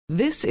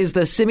This is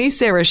the Simi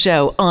Sara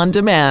Show on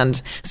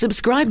demand.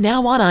 Subscribe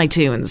now on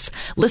iTunes.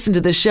 Listen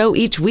to the show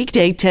each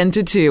weekday 10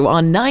 to 2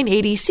 on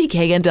 980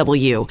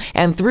 CKNW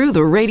and through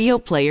the Radio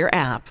Player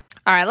app.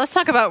 All right, let's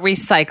talk about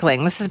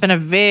recycling. This has been a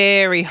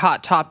very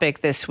hot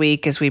topic this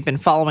week as we've been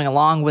following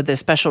along with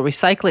this special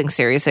recycling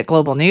series that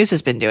Global News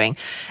has been doing.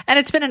 And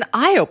it's been an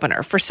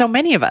eye-opener for so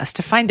many of us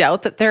to find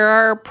out that there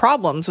are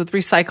problems with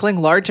recycling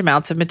large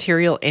amounts of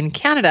material in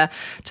Canada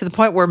to the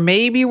point where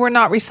maybe we're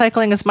not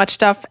recycling as much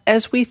stuff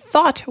as we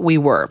thought we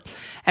were.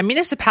 And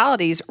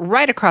municipalities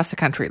right across the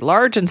country,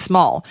 large and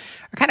small,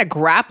 are kind of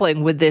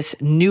grappling with this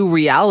new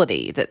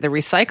reality that the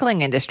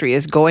recycling industry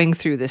is going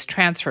through this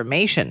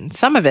transformation.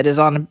 Some of it is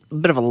on a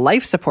bit of a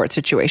life support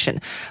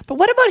situation. But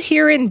what about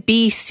here in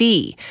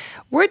BC?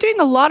 We're doing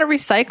a lot of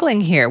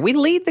recycling here. We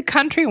lead the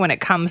country when it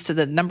comes to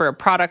the number of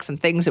products and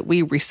things that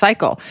we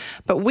recycle.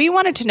 But we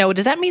wanted to know,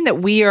 does that mean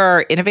that we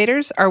are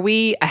innovators? Are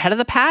we ahead of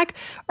the pack?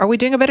 Are we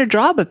doing a better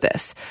job of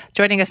this?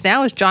 Joining us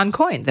now is John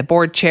Coyne, the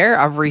board chair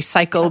of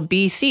Recycle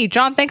BC.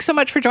 John, thanks so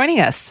much for joining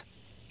us.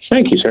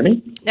 Thank you,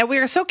 Sydney. Now, we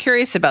are so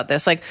curious about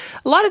this. Like,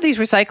 a lot of these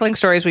recycling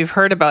stories we've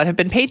heard about have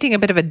been painting a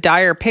bit of a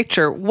dire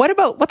picture.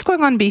 What's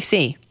going on in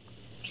BC?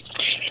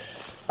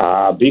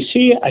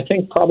 BC, I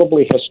think,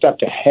 probably has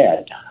stepped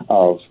ahead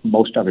of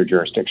most other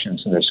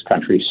jurisdictions in this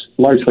country,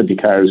 largely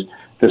because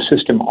the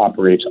system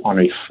operates on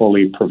a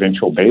fully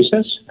provincial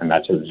basis, and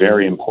that's a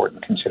very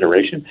important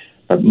consideration.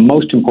 But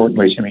most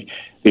importantly to me,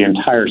 the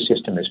entire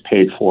system is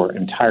paid for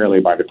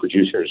entirely by the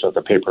producers of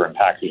the paper and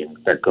packaging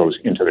that goes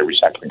into the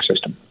recycling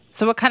system.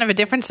 So what kind of a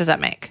difference does that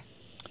make?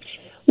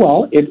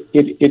 Well,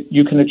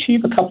 you can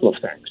achieve a couple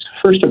of things.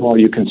 First of all,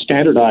 you can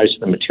standardize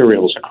the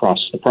materials across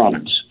the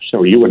province.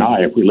 So you and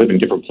I, if we live in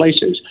different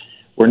places,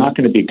 we're not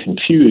going to be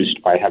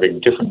confused by having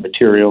different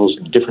materials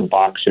in different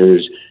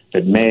boxes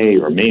that may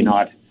or may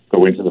not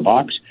go into the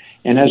box.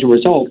 And as a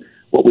result,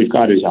 what we've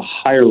got is a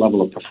higher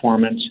level of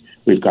performance.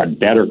 We've got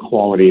better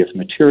quality of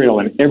material,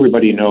 and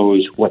everybody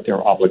knows what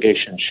their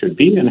obligations should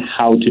be and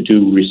how to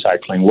do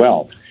recycling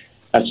well.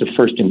 That's the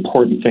first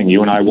important thing.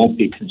 You and I won't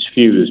be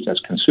confused as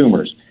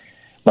consumers.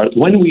 But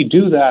when we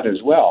do that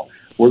as well,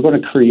 we're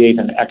going to create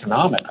an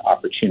economic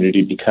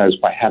opportunity because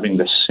by having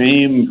the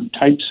same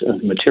types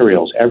of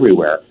materials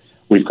everywhere,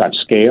 we've got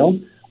scale,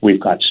 we've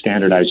got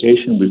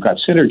standardization, we've got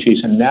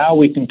synergies, and now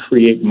we can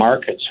create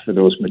markets for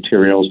those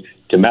materials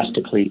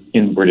domestically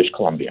in British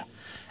Columbia.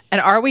 And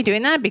are we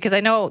doing that? Because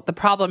I know the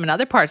problem in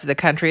other parts of the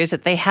country is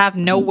that they have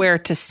nowhere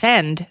to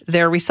send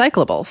their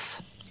recyclables.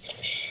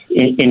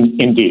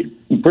 Indeed.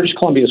 British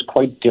Columbia is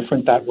quite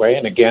different that way.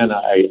 And again,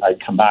 I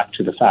come back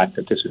to the fact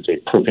that this is a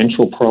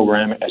provincial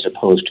program as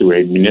opposed to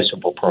a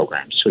municipal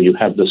program. So you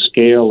have the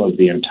scale of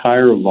the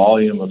entire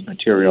volume of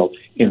material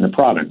in the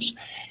province.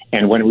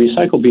 And when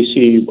Recycle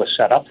BC was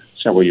set up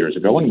several years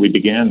ago and we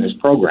began this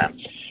program,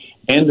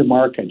 end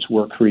markets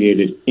were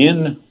created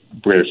in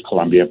British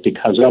Columbia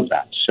because of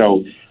that.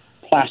 So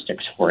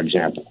plastics, for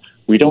example,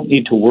 we don't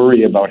need to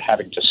worry about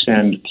having to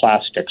send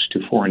plastics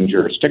to foreign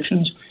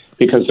jurisdictions,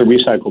 because the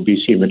Recycle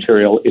BC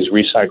material is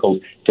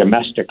recycled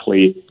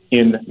domestically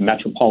in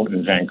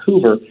metropolitan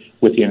Vancouver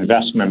with the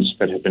investments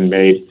that have been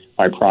made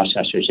by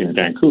processors in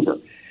Vancouver.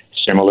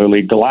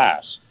 Similarly,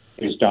 glass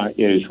is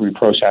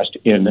reprocessed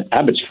in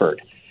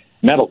Abbotsford.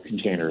 Metal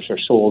containers are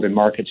sold in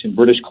markets in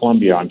British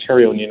Columbia,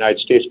 Ontario, and the United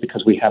States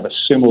because we have a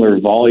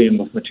similar volume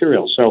of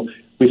material. So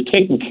we've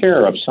taken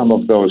care of some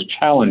of those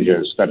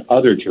challenges that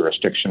other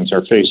jurisdictions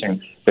are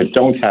facing that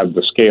don't have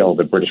the scale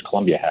that British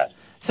Columbia has.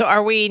 So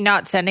are we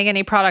not sending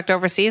any product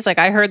overseas? Like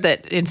I heard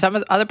that in some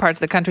of the other parts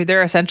of the country,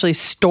 they're essentially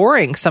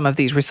storing some of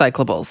these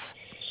recyclables.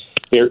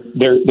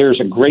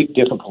 There's a great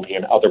difficulty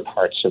in other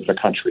parts of the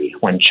country.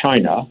 When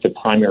China, the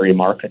primary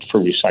market for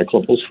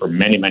recyclables for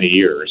many, many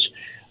years,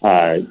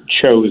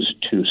 chose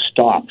to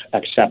stop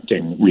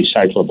accepting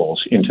recyclables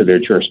into their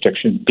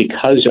jurisdiction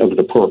because of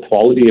the poor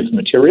quality of the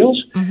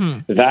materials,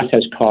 that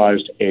has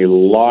caused a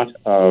lot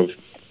of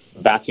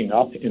backing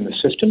up in the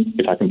system,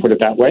 if I can put it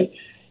that way,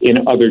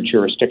 in other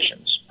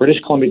jurisdictions.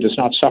 British Columbia does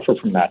not suffer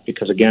from that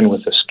because, again,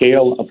 with the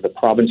scale of the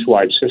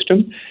province-wide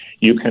system,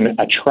 you can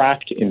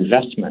attract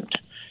investment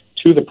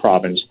to the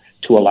province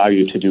to allow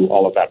you to do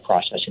all of that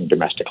processing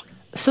domestically.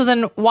 So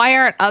then why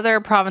aren't other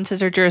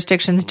provinces or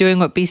jurisdictions doing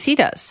what BC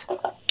does?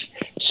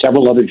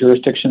 Several other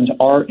jurisdictions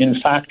are,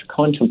 in fact,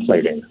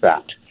 contemplating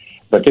that.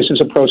 But this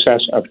is a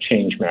process of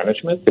change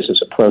management. This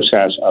is a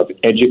process of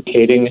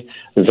educating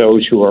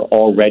those who are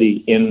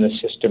already in the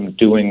system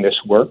doing this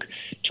work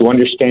to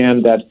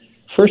understand that,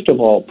 first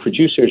of all,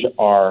 producers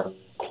are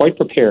quite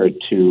prepared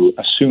to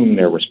assume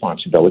their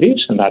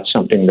responsibilities, and that's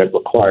something that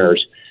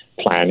requires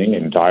planning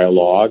and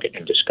dialogue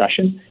and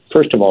discussion.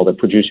 First of all, the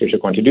producers are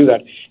going to do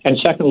that. And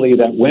secondly,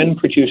 that when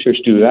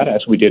producers do that,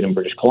 as we did in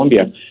British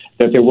Columbia,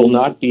 that there will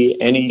not be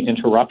any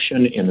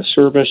interruption in the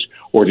service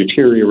or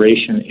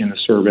deterioration in the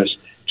service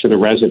to the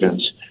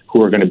residents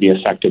who are going to be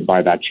affected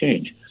by that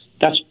change.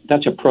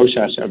 That's a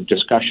process of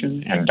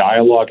discussion and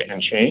dialogue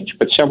and change,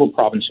 but several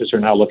provinces are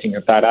now looking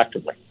at that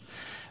actively.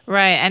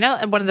 Right. I know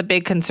one of the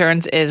big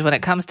concerns is when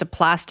it comes to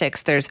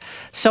plastics, there's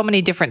so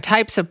many different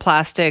types of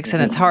plastics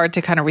and it's hard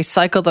to kind of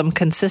recycle them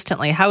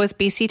consistently. How is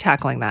BC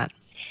tackling that?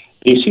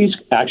 BC's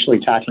actually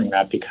tackling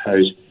that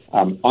because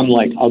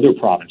unlike other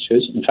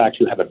provinces, in fact,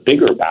 you have a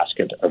bigger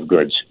basket of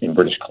goods in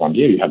British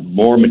Columbia. You have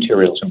more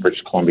materials in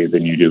British Columbia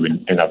than you do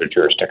in other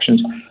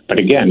jurisdictions. But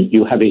again,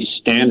 you have a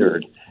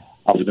standard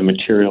of the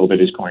material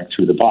that is going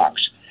through the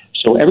box.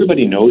 So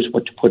everybody knows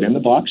what to put in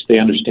the box. They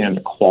understand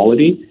the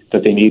quality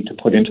that they need to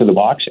put into the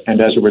box. And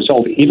as a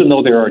result, even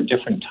though there are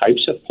different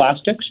types of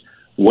plastics,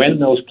 when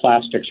those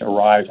plastics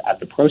arrive at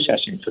the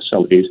processing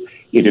facilities,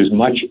 it is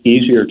much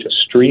easier to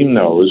stream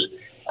those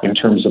in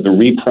terms of the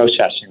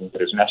reprocessing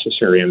that is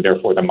necessary and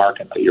therefore the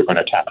market that you're going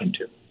to tap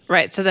into.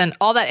 Right. So then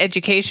all that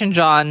education,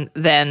 John,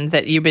 then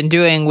that you've been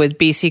doing with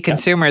BC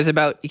consumers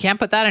about you can't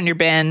put that in your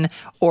bin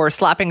or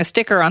slapping a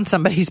sticker on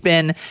somebody's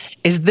bin,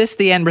 is this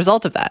the end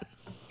result of that?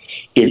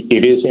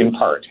 It is in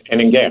part. And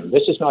again,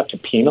 this is not to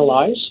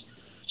penalize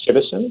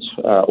citizens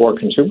or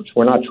consumers.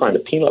 We're not trying to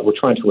penalize. We're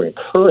trying to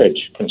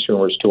encourage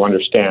consumers to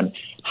understand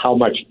how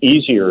much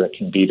easier it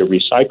can be to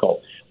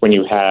recycle when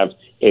you have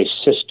a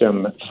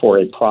system for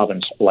a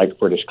province like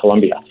British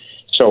Columbia.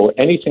 So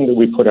anything that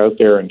we put out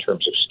there in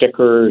terms of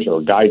stickers or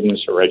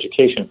guidance or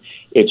education,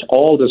 it's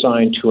all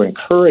designed to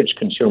encourage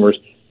consumers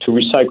to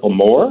recycle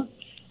more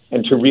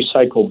and to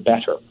recycle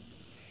better.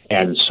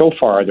 And so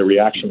far, the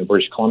reaction in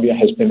British Columbia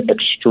has been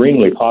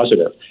extremely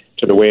positive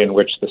to the way in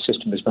which the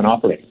system has been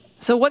operating.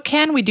 So what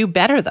can we do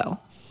better, though?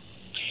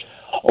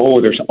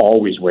 Oh, there's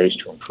always ways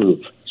to improve.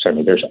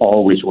 Certainly, there's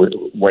always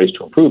ways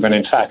to improve. And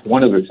in fact,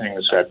 one of the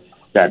things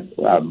that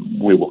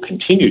we will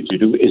continue to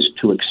do is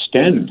to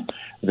extend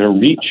the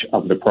reach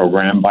of the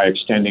program by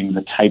extending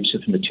the types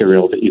of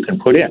material that you can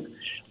put in.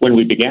 When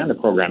we began the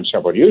program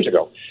several years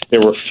ago,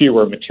 there were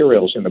fewer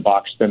materials in the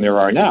box than there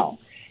are now.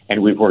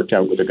 And we've worked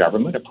out with the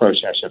government a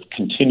process of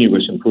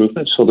continuous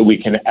improvement so that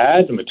we can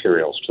add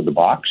materials to the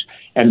box,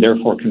 and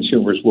therefore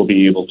consumers will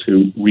be able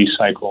to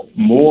recycle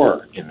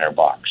more in their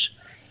box.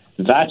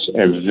 That's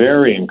a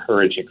very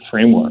encouraging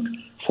framework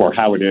for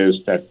how it is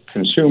that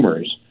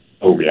consumers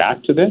will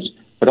react to this,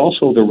 but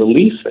also the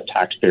relief that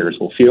taxpayers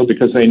will feel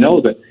because they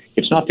know that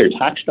it's not their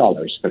tax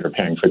dollars that are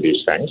paying for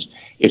these things,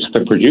 it's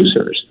the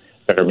producers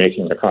that are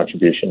making the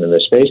contribution in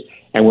this space,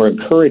 and we're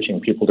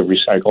encouraging people to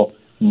recycle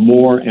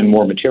more and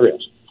more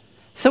materials.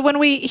 So when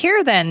we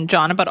hear then,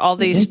 John, about all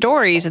these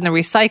stories in the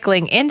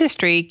recycling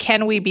industry,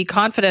 can we be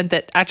confident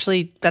that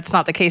actually that's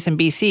not the case in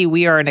BC?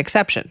 We are an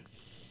exception.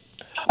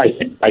 I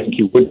think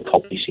you would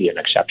call BC an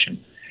exception.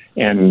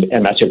 And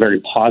that's a very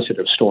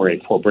positive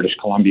story for British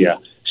Columbia,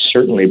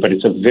 certainly, but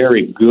it's a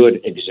very good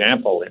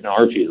example, in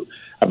our view,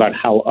 about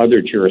how other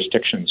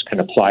jurisdictions can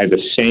apply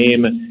the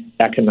same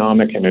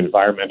economic and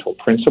environmental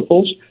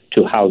principles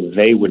to how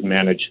they would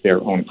manage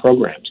their own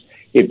programs.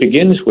 It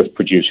begins with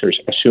producers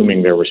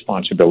assuming their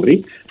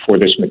responsibility for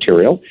this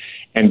material,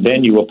 and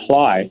then you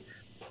apply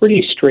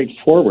pretty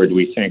straightforward,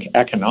 we think,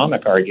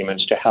 economic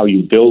arguments to how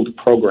you build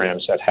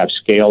programs that have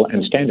scale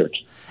and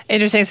standards.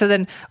 Interesting. So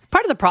then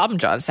part of the problem,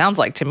 John, it sounds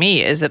like to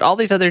me, is that all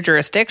these other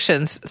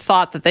jurisdictions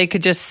thought that they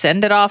could just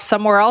send it off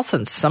somewhere else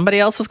and somebody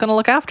else was going to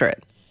look after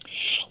it.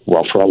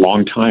 Well, for a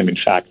long time, in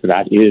fact,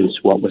 that is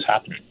what was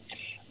happening.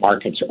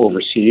 Markets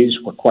overseas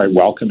were quite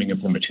welcoming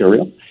of the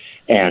material.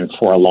 And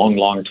for a long,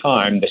 long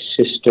time, the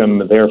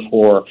system,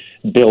 therefore,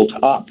 built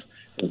up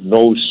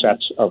those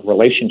sets of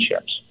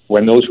relationships.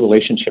 When those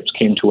relationships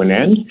came to an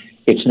end,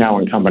 it's now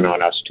incumbent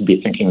on us to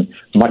be thinking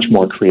much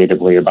more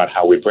creatively about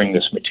how we bring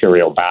this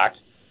material back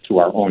to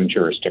our own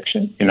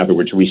jurisdiction. In other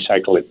words,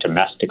 recycle it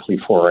domestically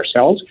for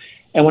ourselves.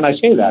 And when I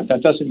say that,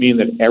 that doesn't mean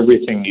that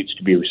everything needs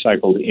to be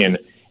recycled in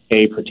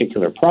a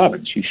particular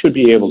province. You should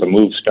be able to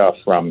move stuff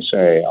from,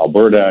 say,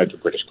 Alberta to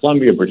British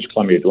Columbia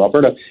to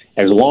Alberta,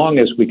 as long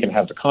as we can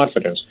have the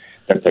confidence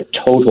that the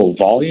total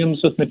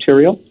volumes of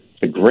material,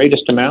 the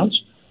greatest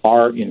amounts,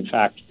 are in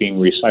fact being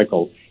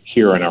recycled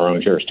here in our own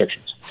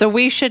jurisdictions. So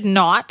we should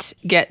not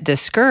get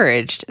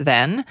discouraged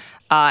then,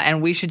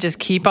 and we should just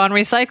keep on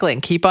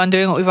recycling, keep on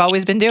doing what we've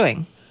always been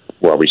doing.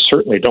 Well, we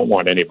certainly don't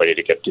want anybody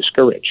to get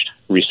discouraged.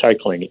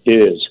 Recycling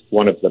is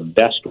one of the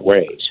best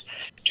ways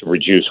to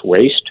reduce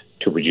waste,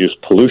 to reduce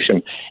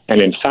pollution,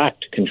 and in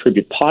fact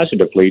contribute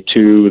positively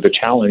to the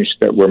challenge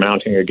that we're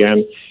mounting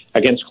again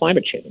against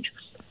climate change.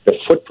 The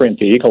footprint,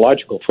 the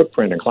ecological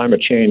footprint and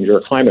climate change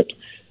or climate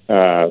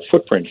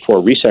footprint for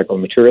recycled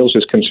materials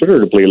is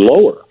considerably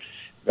lower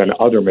than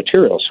other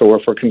materials. So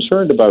if we're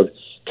concerned about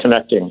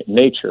connecting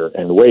nature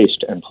and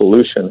waste and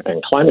pollution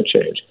and climate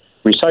change,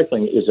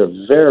 recycling is a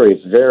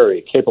very,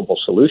 very capable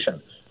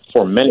solution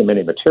for many,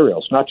 many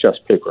materials, not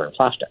just paper and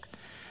plastic.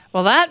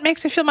 Well, that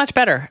makes me feel much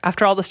better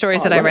after all the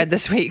stories that I read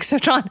this week. So,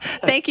 John,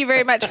 thank you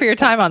very much for your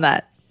time on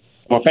that.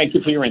 Well, thank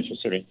you for your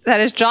interest, Sydney.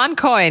 That is John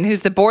Coyne, who's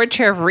the board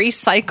chair of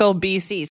Recycle BC.